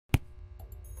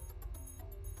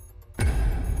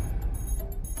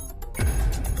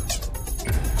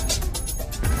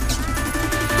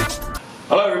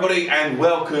Hello everybody and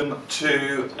welcome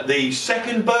to the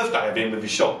second birthday of In With The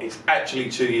Shot. It's actually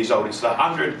 2 years old. It's the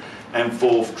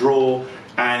 104th draw,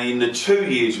 and in the 2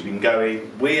 years we've been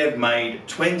going we have made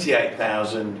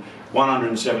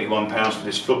 £28,171 for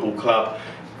this football club.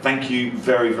 Thank you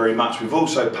very, very much. We've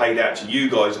also paid out to you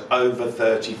guys over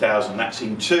 30,000. That's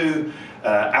in two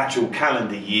actual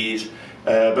calendar years.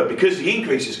 But because the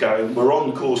increase is going, we're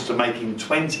on course to making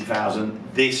 20,000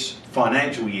 this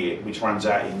financial year, which runs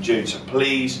out in June. So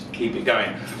please keep it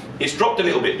going. It's dropped a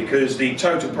little bit because the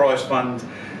total prize fund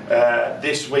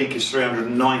this week is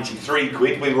 393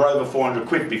 quid. We were over 400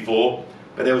 quid before,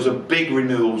 but there was a big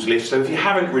renewals list. So if you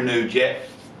haven't renewed yet,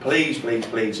 please, please,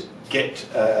 please get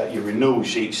your renewal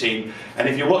sheets in. And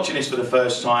if you're watching this for the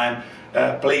first time,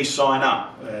 please sign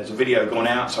up. There's a video gone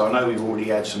out, so I know we've already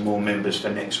had some more members for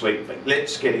next week, but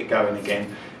let's get it going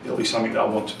again. It'll be something that I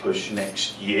want to push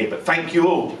next year. But thank you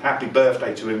all. Happy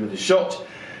birthday to In With The Shot.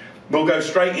 We'll go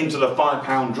straight into the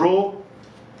 £5 draw.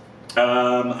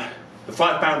 The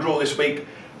 £5 draw this week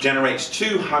generates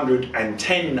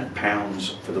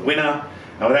 £210 for the winner.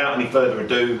 Now, without any further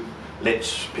ado,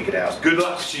 let's pick it out. Good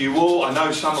luck to you all. I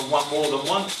know some have won more than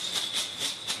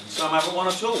once, and some haven't won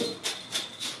at all.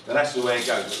 But that's the way it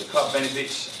goes. The club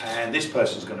benefits, and this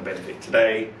person's going to benefit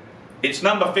today. It's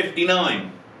number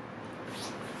 59.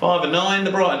 5 and 9,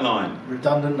 the Brighton line.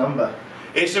 Redundant number.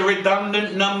 It's a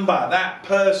redundant number. That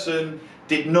person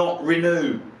did not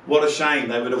renew. What a shame.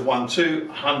 They would have won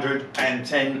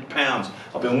 £210.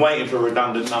 I've been waiting for a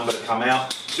redundant number to come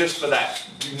out just for that.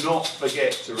 Do not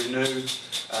forget to renew.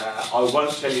 I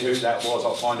won't tell you who that was.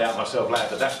 I'll find out myself later.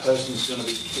 But that person's going to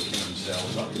be kicking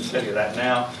themselves. I can tell you that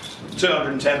now.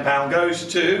 £210 goes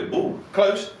to, ooh,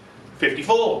 close,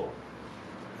 54.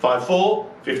 54,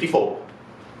 54.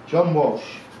 John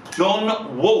Walsh.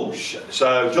 John Walsh.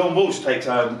 So John Walsh takes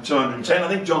home 210. I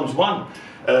think John's won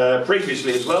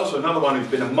previously as well, so another one who's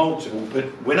been a multiple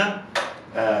winner.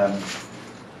 But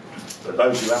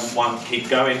those who haven't won, keep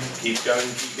going, keep going,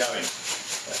 keep going.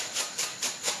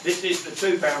 This is the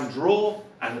 £2 draw,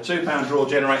 and the £2 draw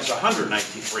generates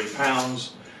 £183,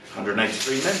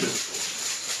 183 members.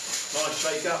 Nice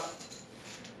shake up.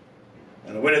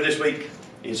 And the winner this week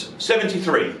is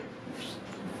 73.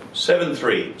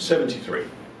 73.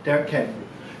 Derek Kent.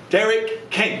 Derek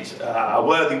Kent, a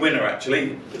worthy winner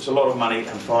actually. Puts a lot of money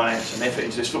and finance and effort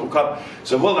into this football club.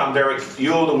 So well done, Derek.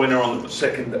 You're the winner on the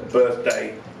second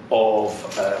birthday of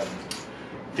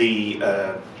the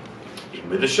In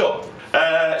With The Shot.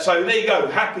 So there you go.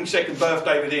 Happy second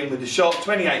birthday with In With The Shot.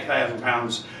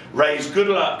 £28,000 raised. Good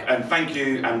luck and thank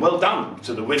you and well done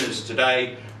to the winners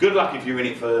today. Good luck if you're in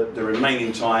it for the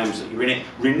remaining times that you're in it.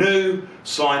 Renew,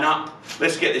 sign up.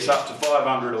 Let's get this up to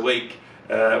 500 a week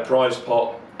prize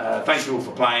pot. Thank you all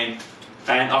for playing,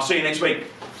 and I'll see you next week.